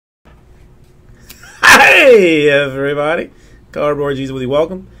Hey everybody, Cardboard Jesus with you.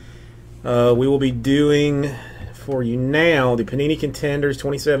 Welcome. We will be doing for you now the Panini Contenders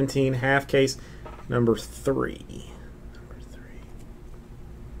 2017 half case number 3.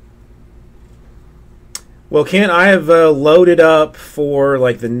 Well, Kent, I have loaded up for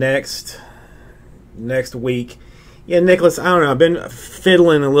like the next week. Yeah, Nicholas, I don't know. I've been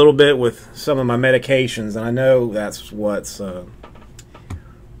fiddling a little bit with some of my medications, and I know that's what's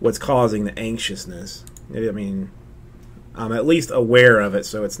causing the anxiousness. I mean, I'm at least aware of it,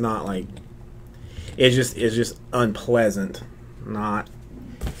 so it's not like it's just unpleasant, not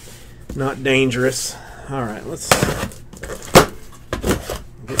dangerous. All right, let's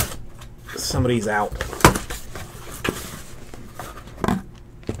get some of these out.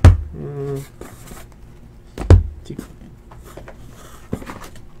 2,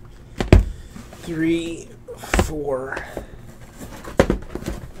 3, 4,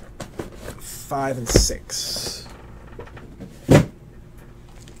 5, and 6.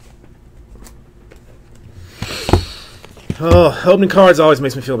 Oh, opening cards always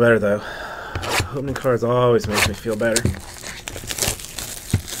makes me feel better, though. Opening cards always makes me feel better.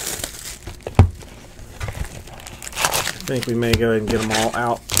 I think we may go ahead and get them all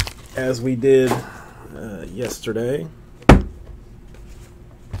out as we did yesterday.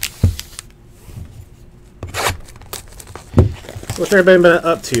 What's everybody been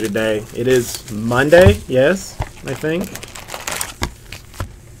up to today? It is Monday, yes, I think.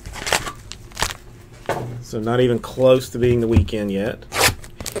 So not even close to being the weekend yet.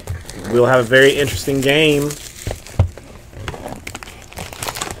 We'll have a very interesting game.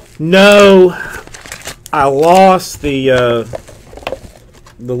 No, I lost the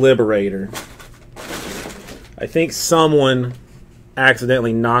Liberator. I think someone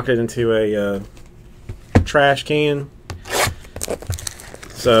accidentally knocked it into a trash can.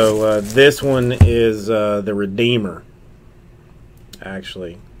 So this one is the Redeemer,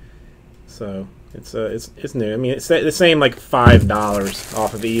 actually. So it's new. I mean, it's the same, like $5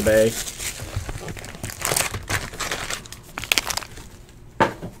 off of eBay.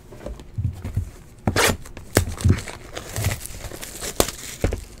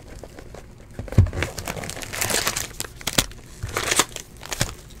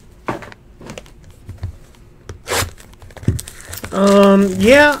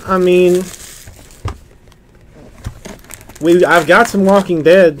 Yeah, I mean, I've got some Walking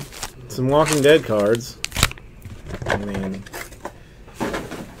Dead cards. I mean,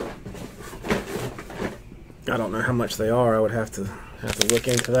 I don't know how much they are. I would have to look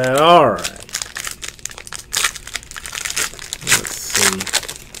into that. All right. Let's see.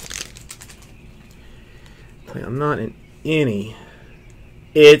 I'm not in any.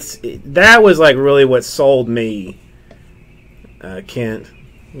 That was like really what sold me. Kent,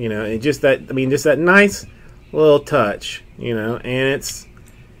 you know, and just that, I mean, just that nice little touch, you know, and it's,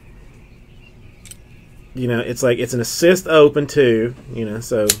 you know, it's like it's an assist open too, you know,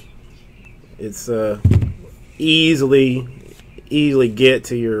 so it's easily get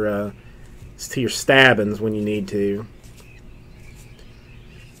to your stabbings when you need to.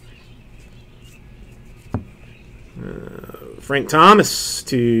 Frank Thomas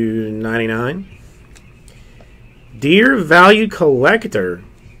to 99. Dear Valued Collector,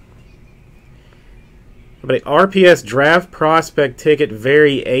 but a RPS Draft Prospect Ticket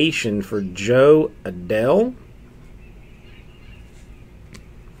Variation for Joe Adele.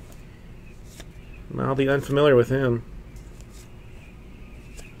 I'll be unfamiliar with him.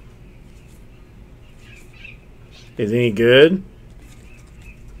 Is he any good?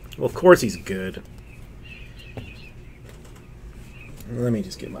 Well, of course he's good. Let me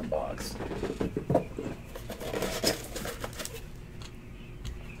just get my box.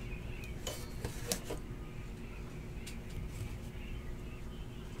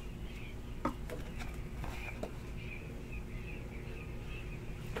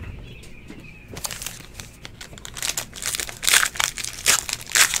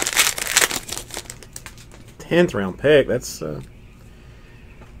 Tenth round pick. That's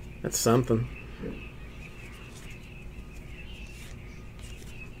something.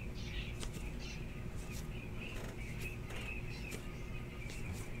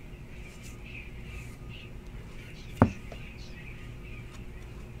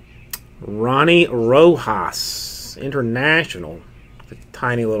 Ronnie Rojas, international. The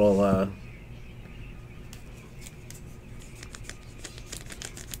tiny little.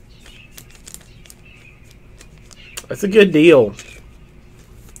 That's a good deal.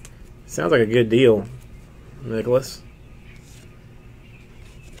 Sounds like a good deal, Nicholas.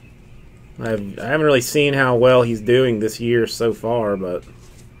 I haven't really seen how well he's doing this year so far, but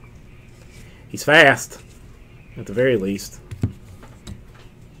he's fast. at the very least.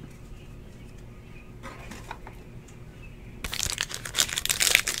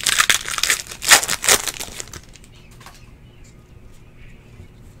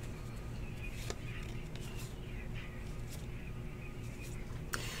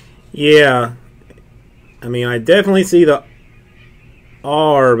 Yeah, I mean, I definitely see the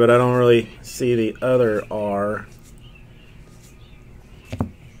R, but I don't really see the other R.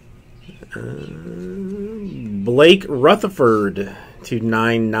 Blake Rutherford to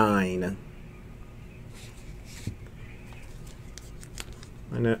 99.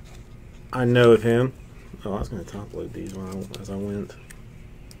 I know of him. Oh, I was going to top load these as I went.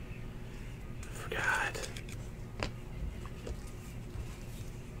 I forgot.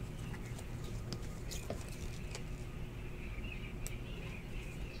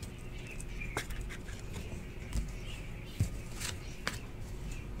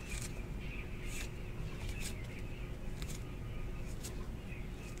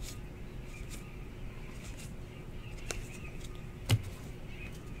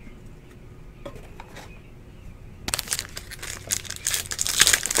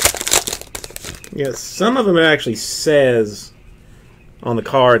 Yeah, some of them it actually says on the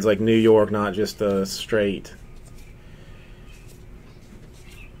cards, like New York, not just straight.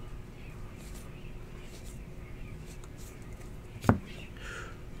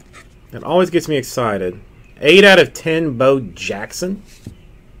 That always gets me excited. 8 out of 10, Bo Jackson.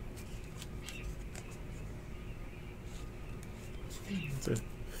 It's a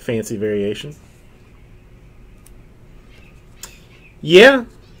fancy variation. Yeah.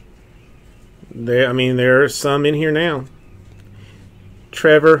 I mean, there are some in here now.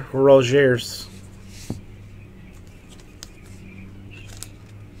 Trevor Rogers.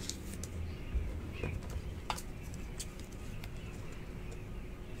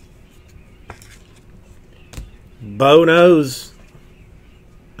 Bo knows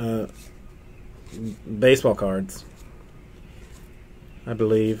baseball cards, I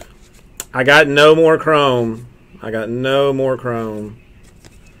believe. I got no more Chrome.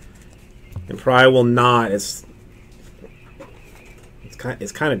 And probably will not. It's kind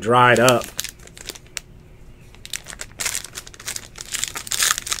of dried up.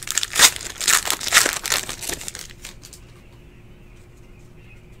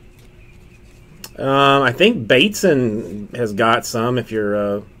 I think Bateson has got some. If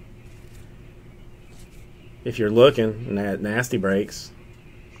you're looking at nasty breaks.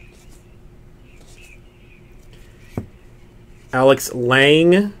 Alex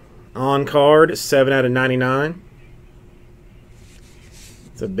Lang on card, 7 out of 99.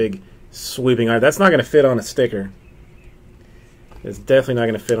 It's a big sweeping eye. That's not going to fit on a sticker. It's definitely not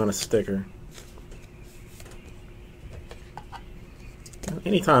going to fit on a sticker.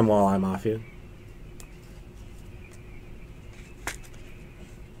 Anytime Walleye Mafia.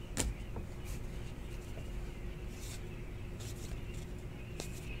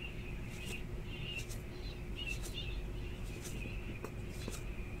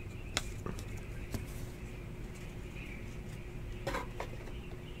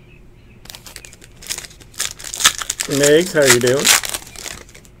 Megs, how you doing?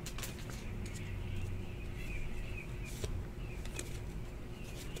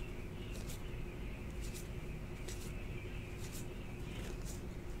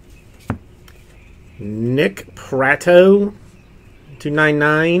 Nick Pratto,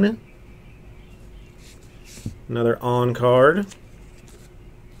 299. Another on card.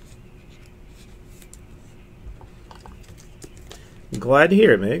 Glad to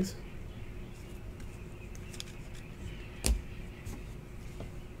hear it, Migs.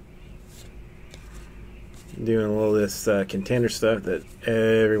 Doing a little of this contender stuff that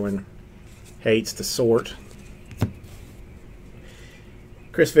everyone hates to sort.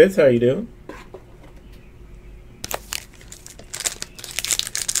 Chris Fitz, how you doing?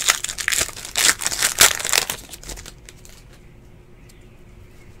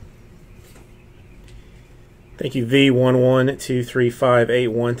 Thank you,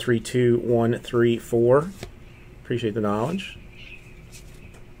 V112358132134134. Appreciate the knowledge.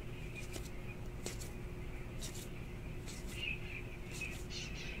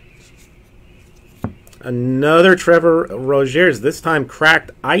 Another Trevor Rogers, this time cracked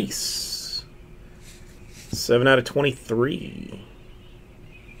ice. 7 out of 23.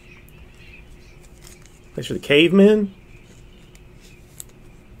 Thanks for the cavemen.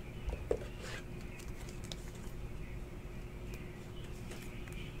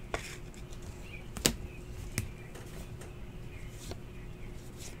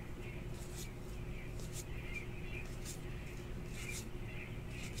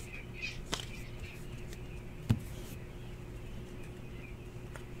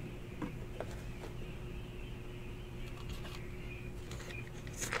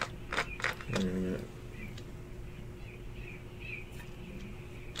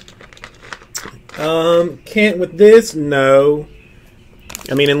 Can't with this? No.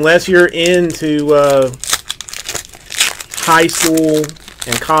 I mean, unless you're into high school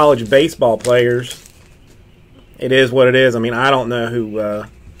and college baseball players, it is what it is. I mean, I don't know who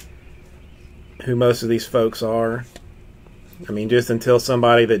most of these folks are. I mean, just until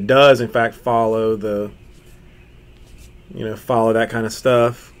somebody that does, in fact, follow follow that kind of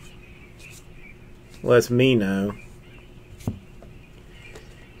stuff, lets me know.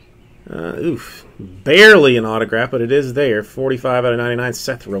 Oof. Barely an autograph, but it is there. 45 out of 99,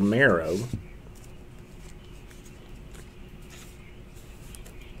 Seth Romero.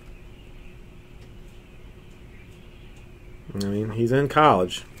 I mean, he's in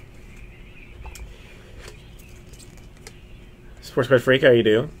college. Sports Card Freak, how you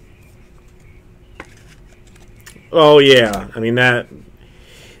do? Oh, yeah. I mean,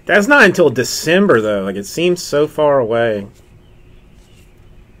 that's not until December, though. Like, it seems so far away.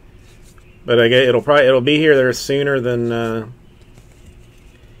 But I guess it'll be here there sooner than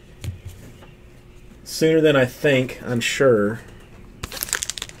I think. I'm sure.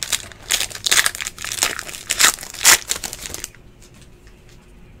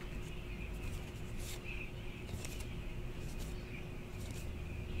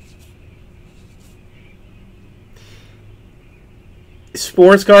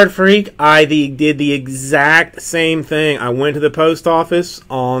 Sports Card Freak, I did the exact same thing. I went to the post office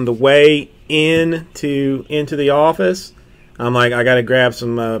on the way into the office. I'm like, I got to grab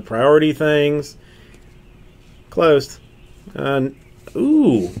some priority things. Closed.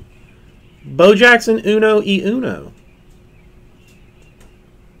 Ooh. Bo Jackson Uno y Uno.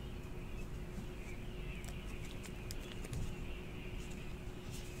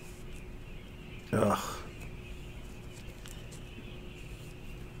 Ugh.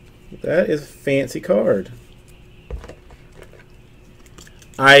 That is a fancy card.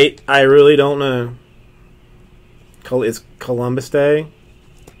 I really don't know. It's Columbus Day.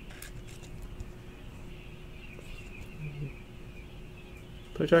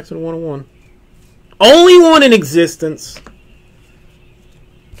 Bo Jackson 101. Only one in existence.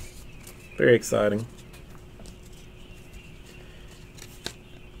 Very exciting.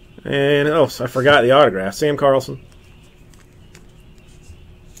 And oh, I forgot the autograph. Sam Carlson.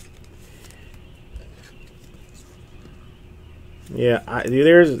 Yeah,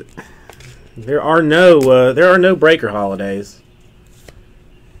 there are no breaker holidays.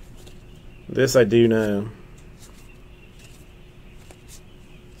 This I do know.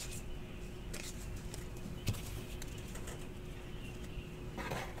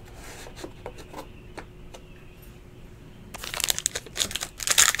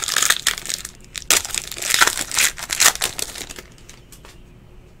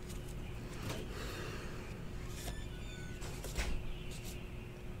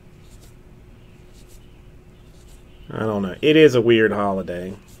 I don't know. It is a weird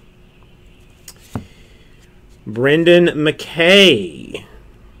holiday. Brendan McKay.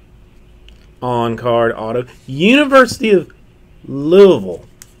 On card auto. University of Louisville.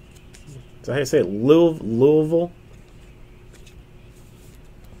 Is that how you say it? Louisville?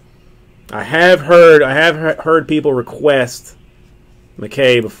 I have heard people request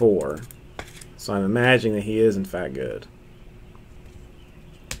McKay before. So I'm imagining that he is in fact good.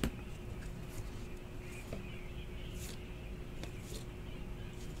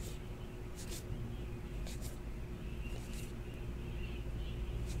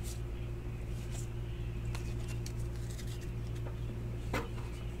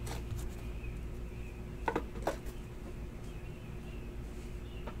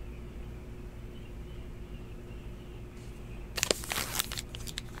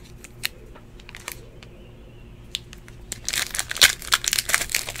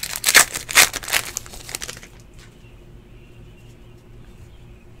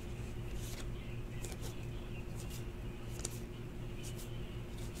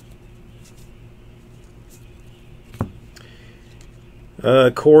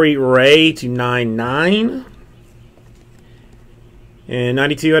 Corey Ray to 99. And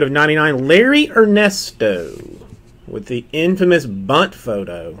 92 out of 99, Larry Ernesto with the infamous bunt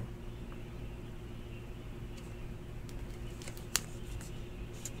photo.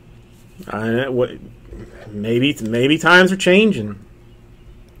 I know what. Maybe times are changing.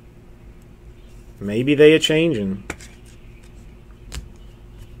 Maybe they are changing.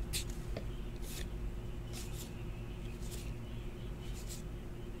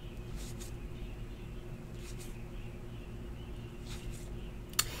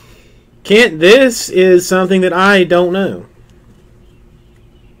 Kent, this is something that I don't know.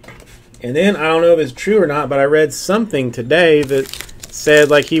 And then, I don't know if it's true or not, but I read something today that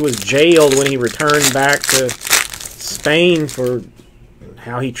said like he was jailed when he returned back to Spain for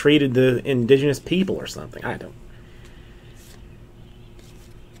how he treated the indigenous people or something. I don't.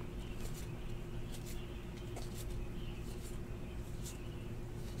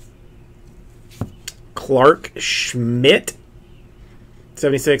 Clark Schmidt,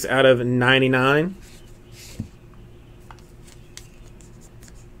 76 out of 99.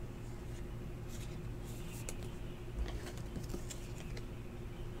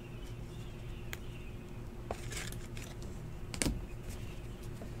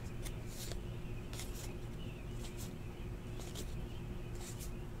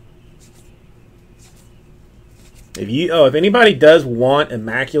 If anybody does want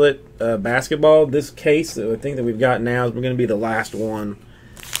immaculate basketball, this case that I think that we've got now is going to be the last one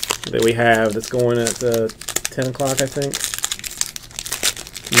that we have. That's going at 10 o'clock, I think.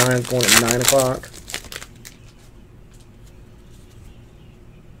 9's going at 9 o'clock.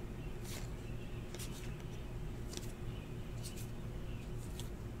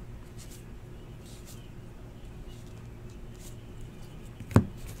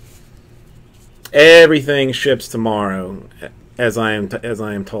 Everything ships tomorrow, as I am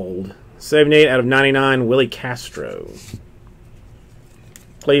told. 78 out of 99, Willie Castro.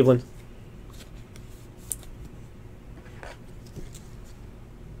 Cleveland.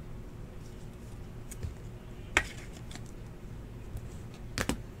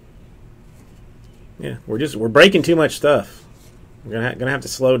 Yeah, we're breaking too much stuff. We're gonna have to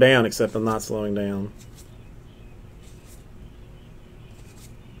slow down, except I'm not slowing down.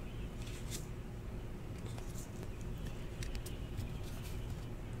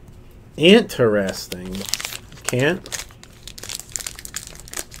 Interesting. Can't.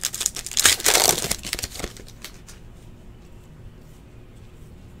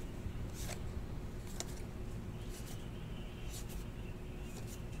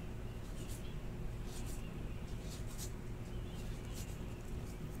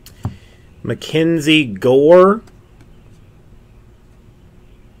 Mackenzie Gore,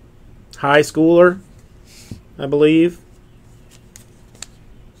 high schooler, I believe.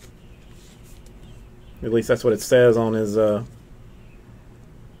 At least that's what it says on his on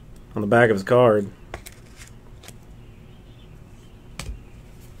the back of his card.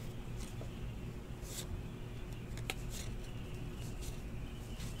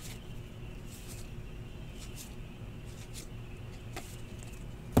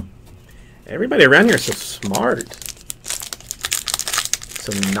 Everybody around here is so smart,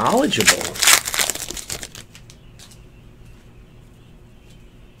 so knowledgeable.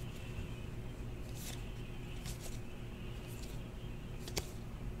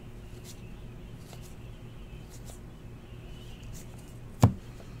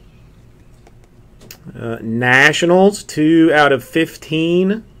 Nationals, 2 out of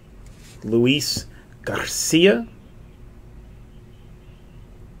 15. Luis Garcia.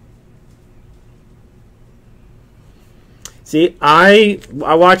 See, I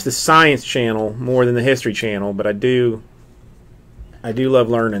watch the Science Channel more than the History Channel, but I do love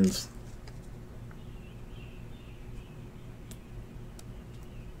learnings.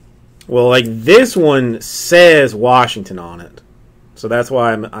 Well, like this one says Washington on it. So that's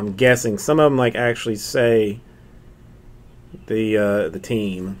why I'm guessing some of them like actually say the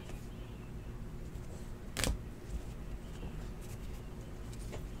team.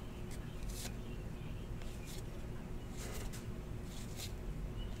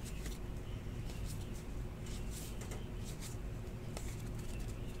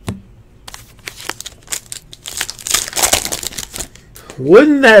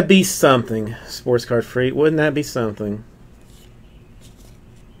 Wouldn't that be something, Sports Card Freak? Wouldn't that be something?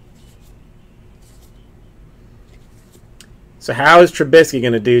 So how is Trubisky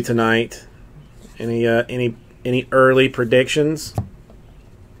going to do tonight? Any early predictions?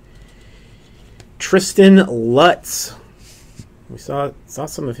 Tristan Lutz. We saw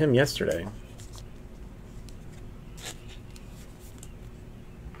some of him yesterday.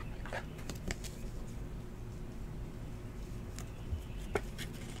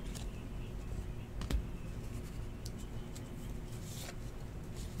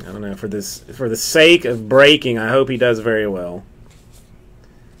 I don't know, for the sake of breaking, I hope he does very well.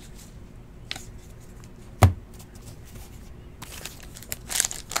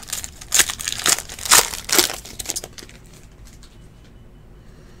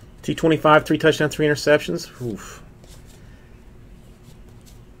 T25, 3 touchdowns, 3 interceptions. Oof.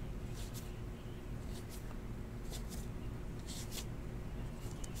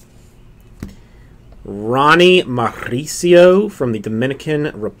 Ronnie Mauricio from the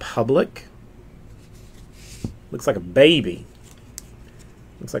Dominican Republic. Looks like a baby.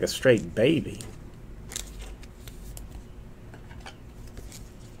 Looks like a straight baby.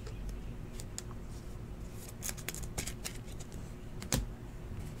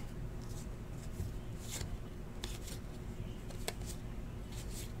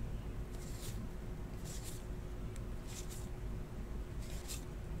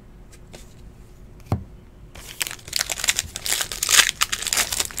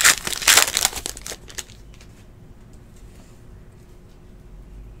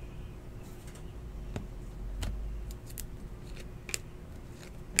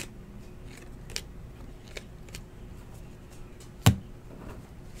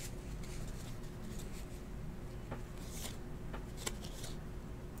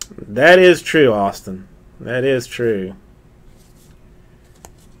 That is true, Austin. That is true.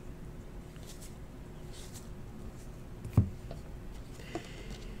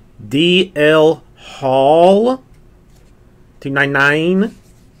 DL Hall 299.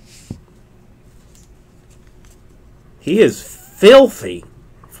 He is filthy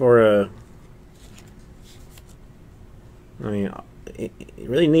for a. I mean, you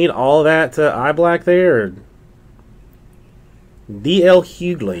really need all that eye black there? Or DL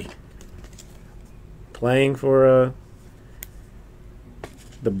Hughley playing for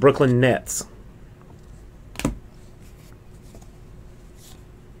the Brooklyn Nets.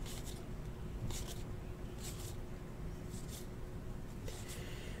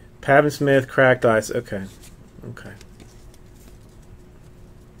 Pavin Smith, cracked ice. Okay. Okay.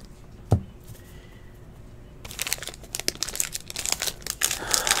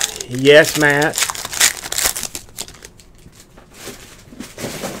 Yes, Matt.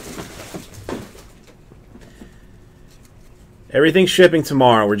 Everything's shipping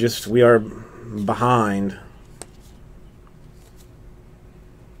tomorrow. We are behind.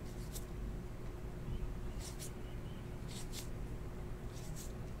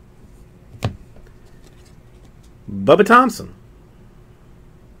 Bubba Thompson.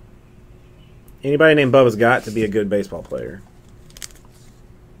 Anybody named Bubba's got to be a good baseball player.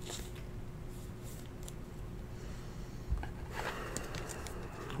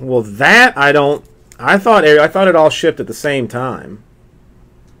 Well, that I don't. I thought it all shipped at the same time.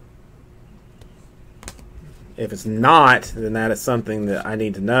 If it's not, then that is something that I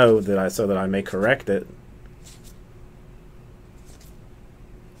need to know so that I may correct it.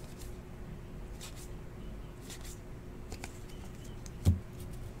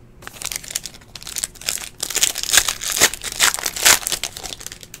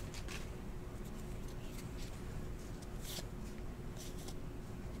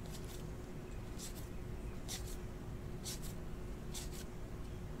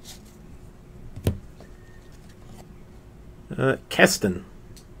 Keston.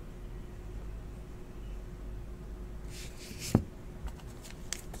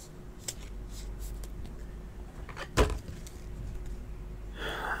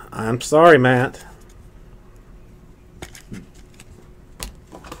 I'm sorry, Matt.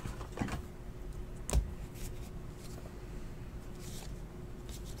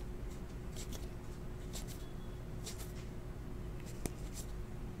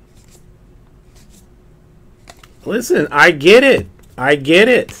 Listen, I get it. I get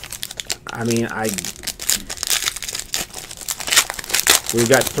it. I mean, we've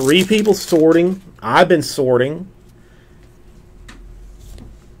got 3 people sorting. I've been sorting.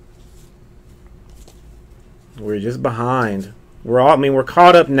 We're just behind. We're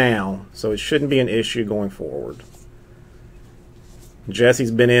caught up now, so it shouldn't be an issue going forward.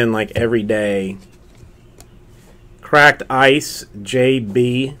 Jesse's been in like every day. Cracked Ice,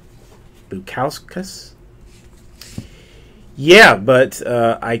 JB Bukauskas. Yeah, but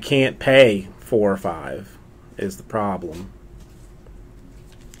I can't pay 4 or 5 is the problem.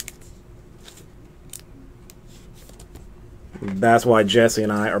 That's why Jesse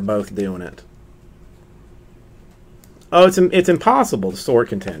and I are both doing it. Oh, it's impossible to sort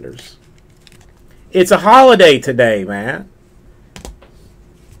contenders. It's a holiday today, man.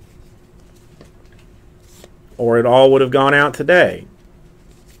 Or it all would have gone out today.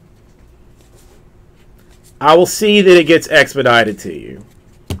 I will see that it gets expedited to you.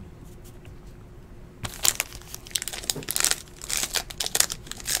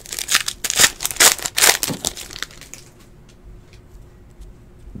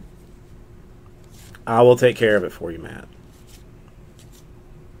 I will take care of it for you, Matt.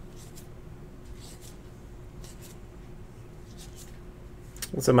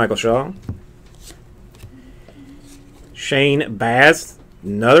 What's up, Michael Shaw? Shane Baz.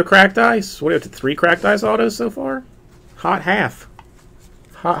 Another cracked ice? What are you up to? 3 cracked ice autos so far? Hot half.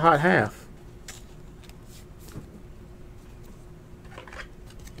 Hot half.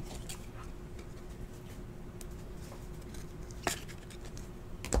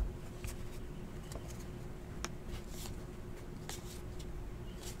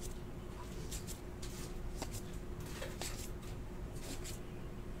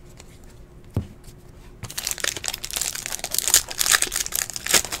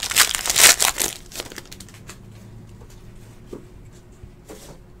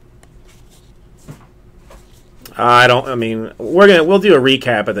 I don't. I mean, we'll do a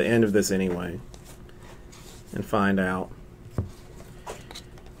recap at the end of this anyway, and find out.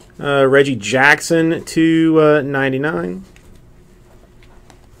 Reggie Jackson to 99,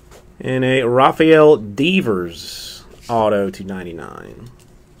 and a Rafael Devers auto to 99.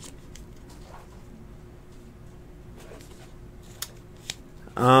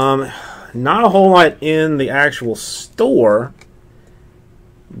 Not a whole lot in the actual store,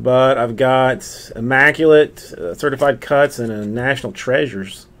 but I've got Immaculate, Certified Cuts, and a National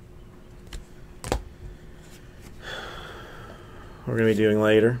Treasures we're going to be doing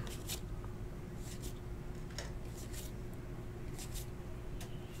later.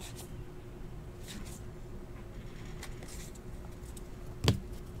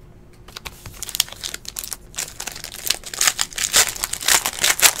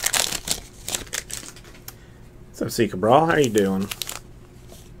 What's up, Seeker Brawl? How are you doing?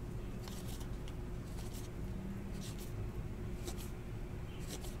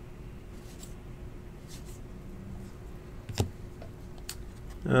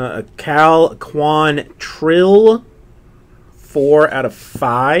 A Cal Quan Trill, 4 out of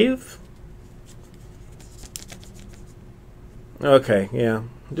 5. Okay, yeah.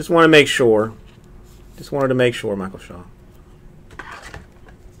 Just want to make sure. Just wanted to make sure, Michael Shaw.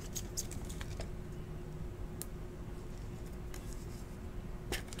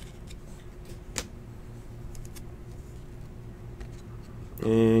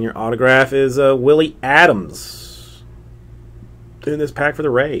 And your autograph is Willie Adams. Doing this pack for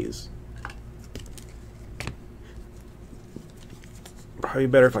the Rays. Probably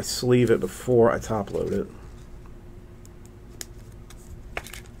better if I sleeve it before I top load it.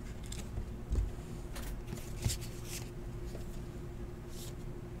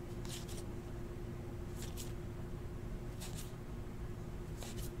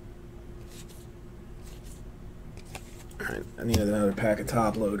 Alright, I need another pack of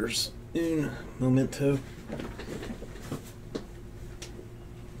top loaders. Un momento.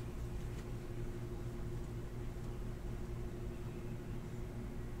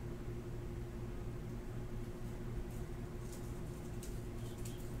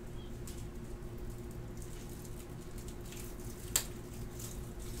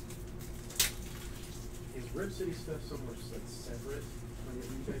 Is Rip City stuff somewhere like separate on your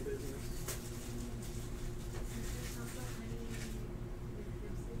eBay business?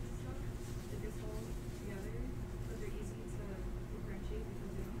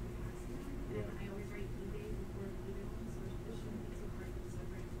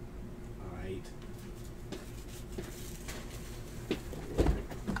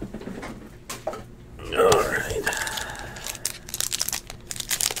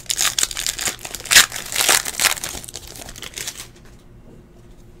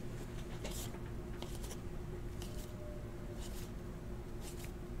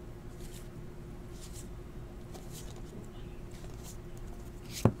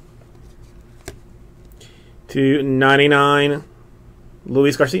 To 99,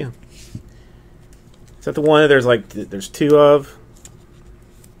 Luis Garcia. Is that the one that there's 2 of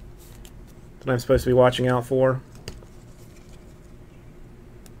that I'm supposed to be watching out for?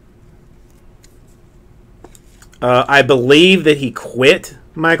 I believe that he quit,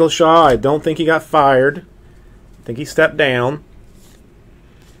 Michael Shaw. I don't think he got fired. I think he stepped down.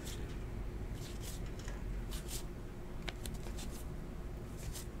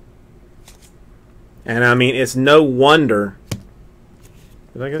 And I mean, it's no wonder.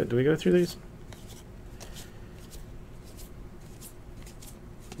 Do we go through these?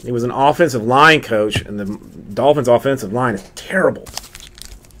 He was an offensive line coach, and the Dolphins' offensive line is terrible.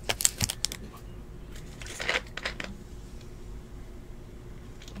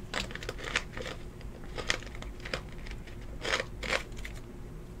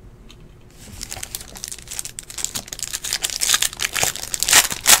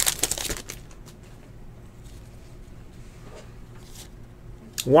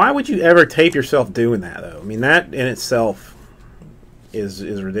 Why would you ever tape yourself doing that, though? I mean, that in itself is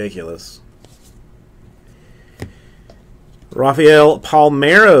ridiculous. Rafael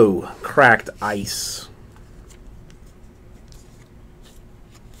Palmeiro, cracked ice.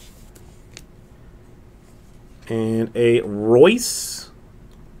 And a Royce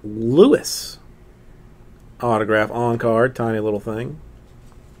Lewis autograph on card, tiny little thing.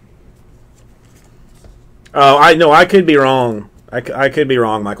 Oh, I could be wrong. I could be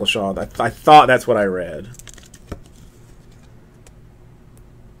wrong, Michael Shaw. I thought that's what I read.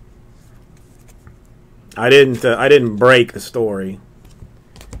 I didn't break the story,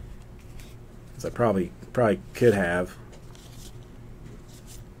 as I probably could have.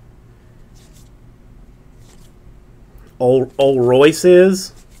 old Royce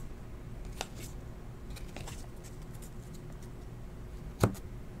is.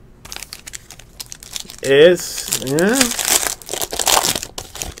 It's, yeah.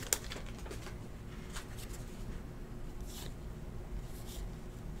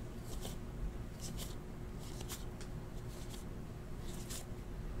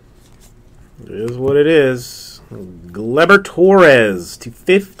 It is what it is. Gleyber Torres to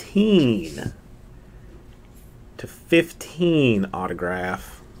 15. To 15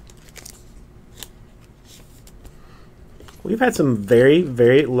 autograph. We've had some very,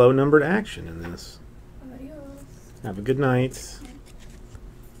 very low numbered action in this. Have a good night.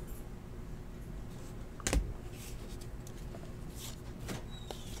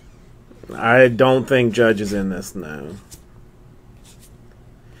 I don't think Judge is in this, no.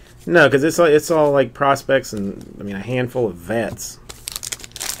 No, because it's all like prospects and, I mean, a handful of vets.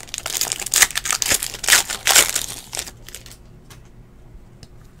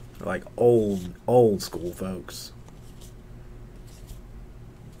 Like old school folks.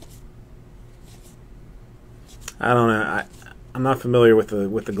 I don't know. I'm not familiar with the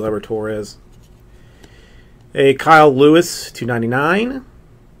Gleyber Torres. A Kyle Lewis /299.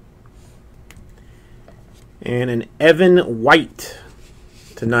 And an Evan White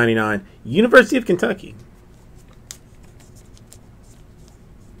 /99. University of Kentucky.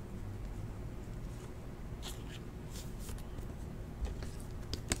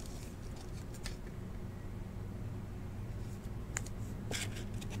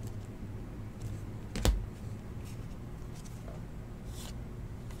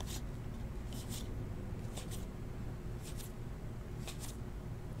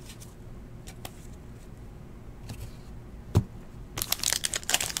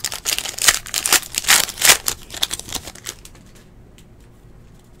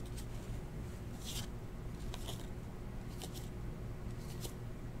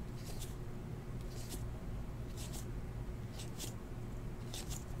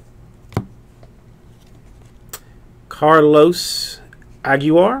 Carlos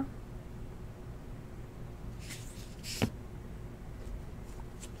Aguilar.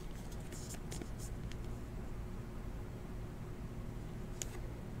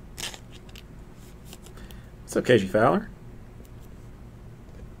 What's up, KG Fowler?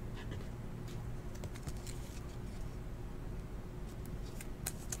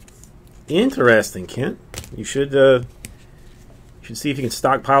 Interesting, Kent. You should see if you can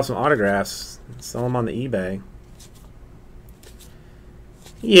stockpile some autographs, sell them on the eBay.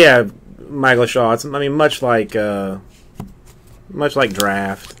 Yeah, Michael Shaw. It's, I mean, much like draft.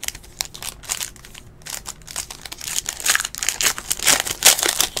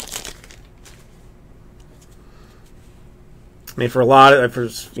 I mean, for a lot of,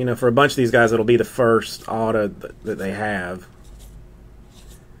 for a bunch of these guys, it'll be the first auto that they have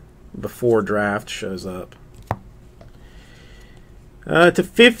before draft shows up. To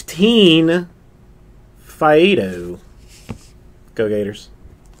 15, Faedo. Go Gators.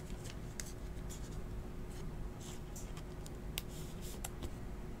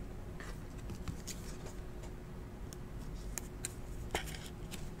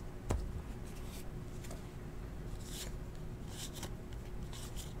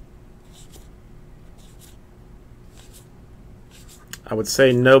 I would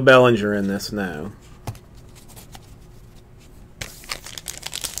say no Bellinger in this now.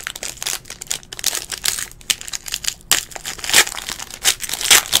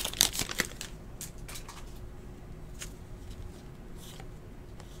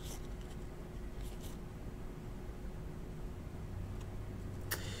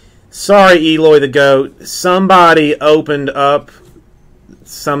 Sorry, Eloy the Goat. Somebody opened up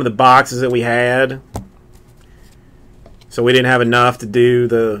some of the boxes that we had, so we didn't have enough to do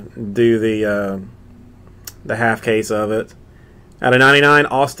the half case of it. Out of 99,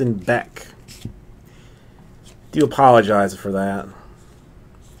 Austin Beck. Do apologize for that.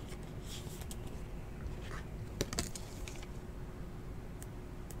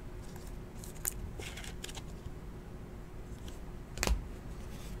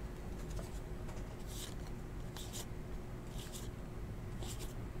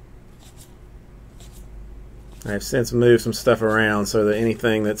 I've since moved some stuff around so that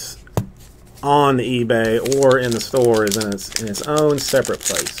anything that's on the eBay or in the store is in its own separate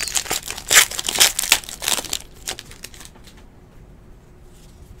place.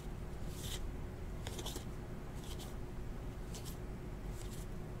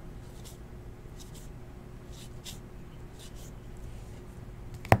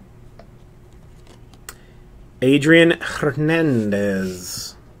 Adrian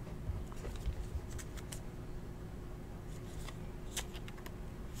Hernandez.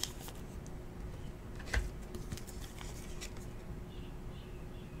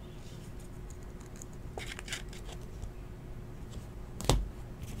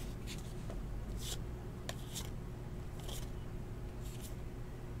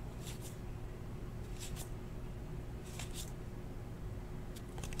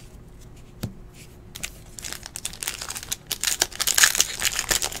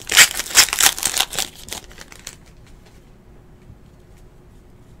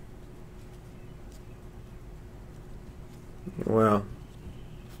 Well,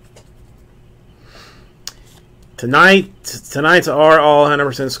 tonight's are all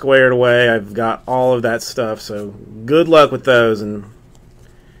 100% squared away. I've got all of that stuff, so good luck with those. And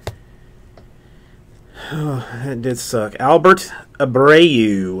oh, that did suck. Albert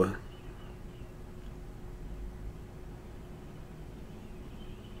Abreu.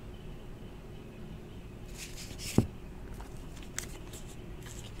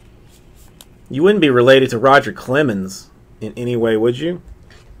 You wouldn't be related to Roger Clemens in any way, would you?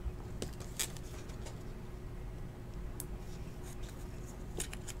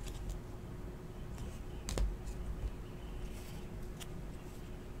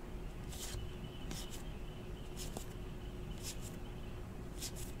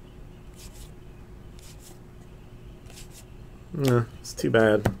 No, it's too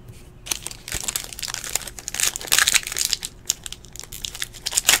bad.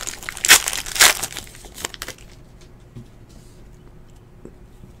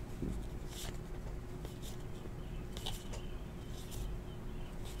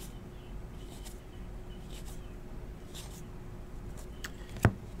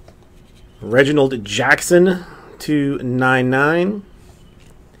 Reginald Jackson /99.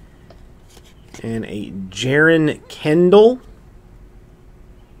 And a Jaron Kendall.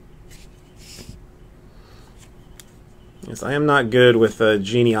 Yes, I am not good with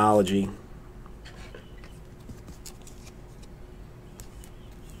genealogy.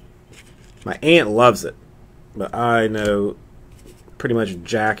 My aunt loves it, but I know pretty much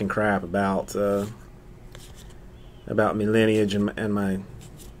jack and crap about my lineage and my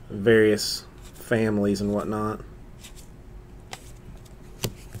various families and whatnot.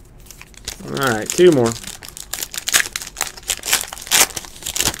 All right, two more.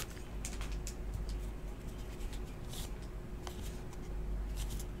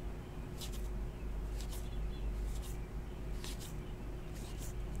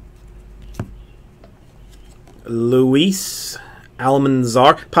 Luis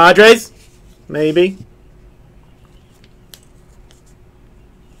Almanzar. Padres? Maybe.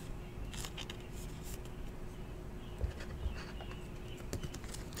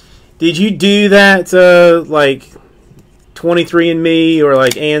 Did you do that, like 23andMe or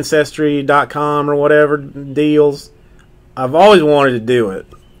like Ancestry.com or whatever deals? I've always wanted to do it.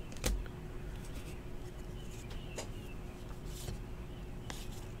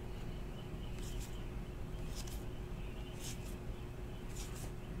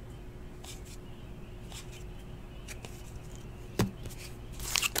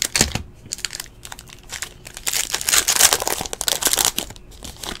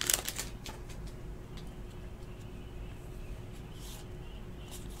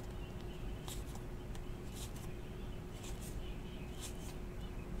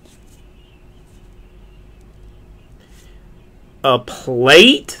 A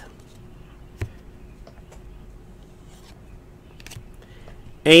plate?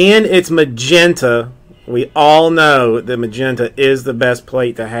 And it's magenta. We all know that magenta is the best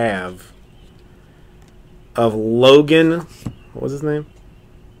plate to have. Of Logan, what was his name?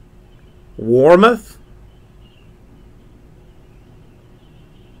 Warmoth?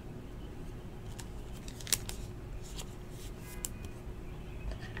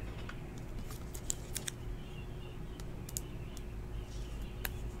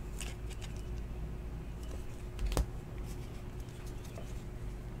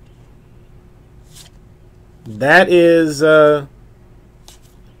 That is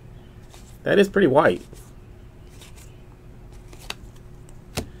pretty white.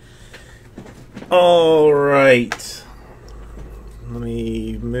 All right. Let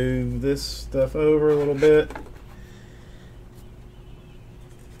me move this stuff over a little bit.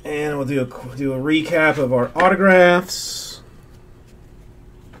 And we'll do a recap of our autographs.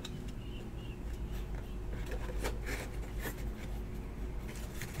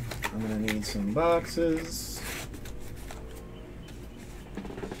 I'm going to need some boxes.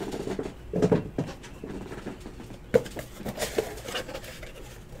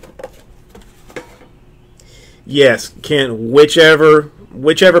 Yes, Ken, whichever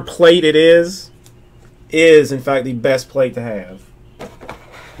plate it is in fact the best plate to have.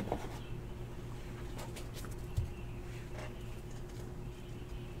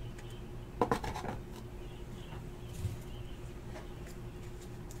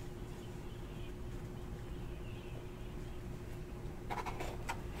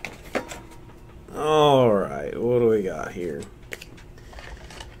 All right, what do we got here?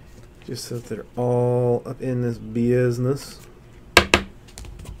 Just so that they're all up in this business.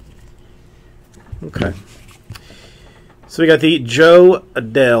 Okay. So we got the Joe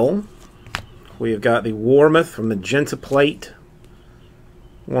Adele we have got the Warmouth from Magenta Plate,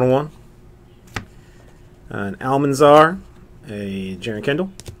 101. An Almanzar, a Jaron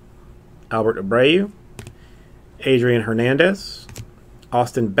Kendall, Albert Abreu, Adrian Hernandez,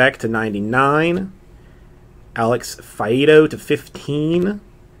 Austin Beck to 99, Alex Faedo to 15,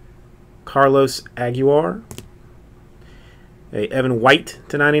 Carlos Aguilar, a Evan White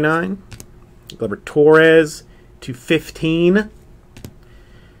to 99, Gleyber Torres to 15,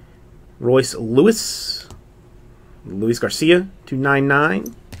 Royce Lewis, Luis Garcia to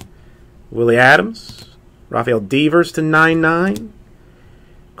 99, Willie Adams, Rafael Devers to 99,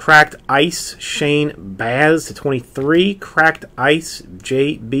 Cracked Ice Shane Baz to 23, Cracked Ice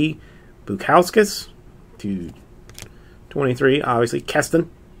J.B. Bukauskas to 23, obviously, Keston,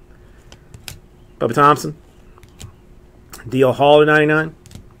 Bubba Thompson, D.L. Hall to 99,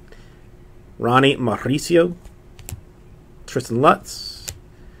 Ronnie Mauricio, Tristan Lutz,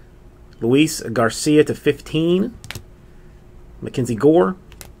 Luis Garcia to 15, Mackenzie Gore,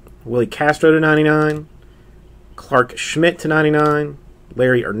 Willie Castro to 99, Clark Schmidt to 99,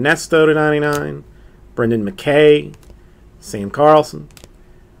 Larry Ernesto to 99, Brendan McKay, Sam Carlson,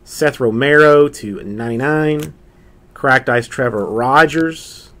 Seth Romero to 99, Cracked Ice Trevor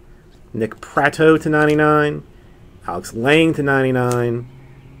Rogers, Nick Prato to 99, Alex Lang to 99,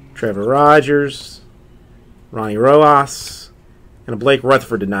 Trevor Rogers, Ronnie Rojas, and a Blake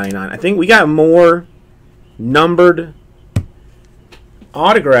Rutherford to 99. I think we got more numbered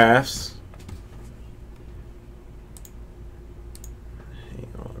autographs. Hang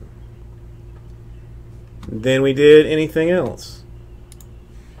on. Than we did anything else.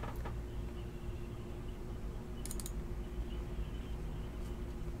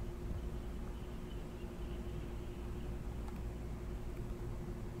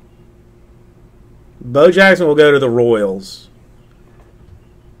 Bo Jackson will go to the Royals.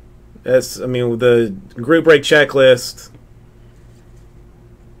 That's, I mean, the group break checklist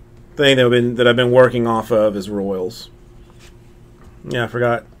thing that I've been working off of is Royals. Yeah, I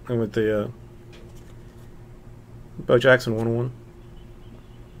forgot. I went the Bo Jackson 101.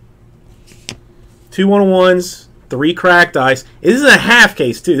 2 101s, 3 cracked ice. This is a half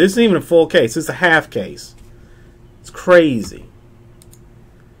case too. This isn't even a full case. This is a half case. It's crazy.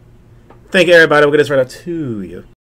 Thank you, everybody. We'll get this right out to you.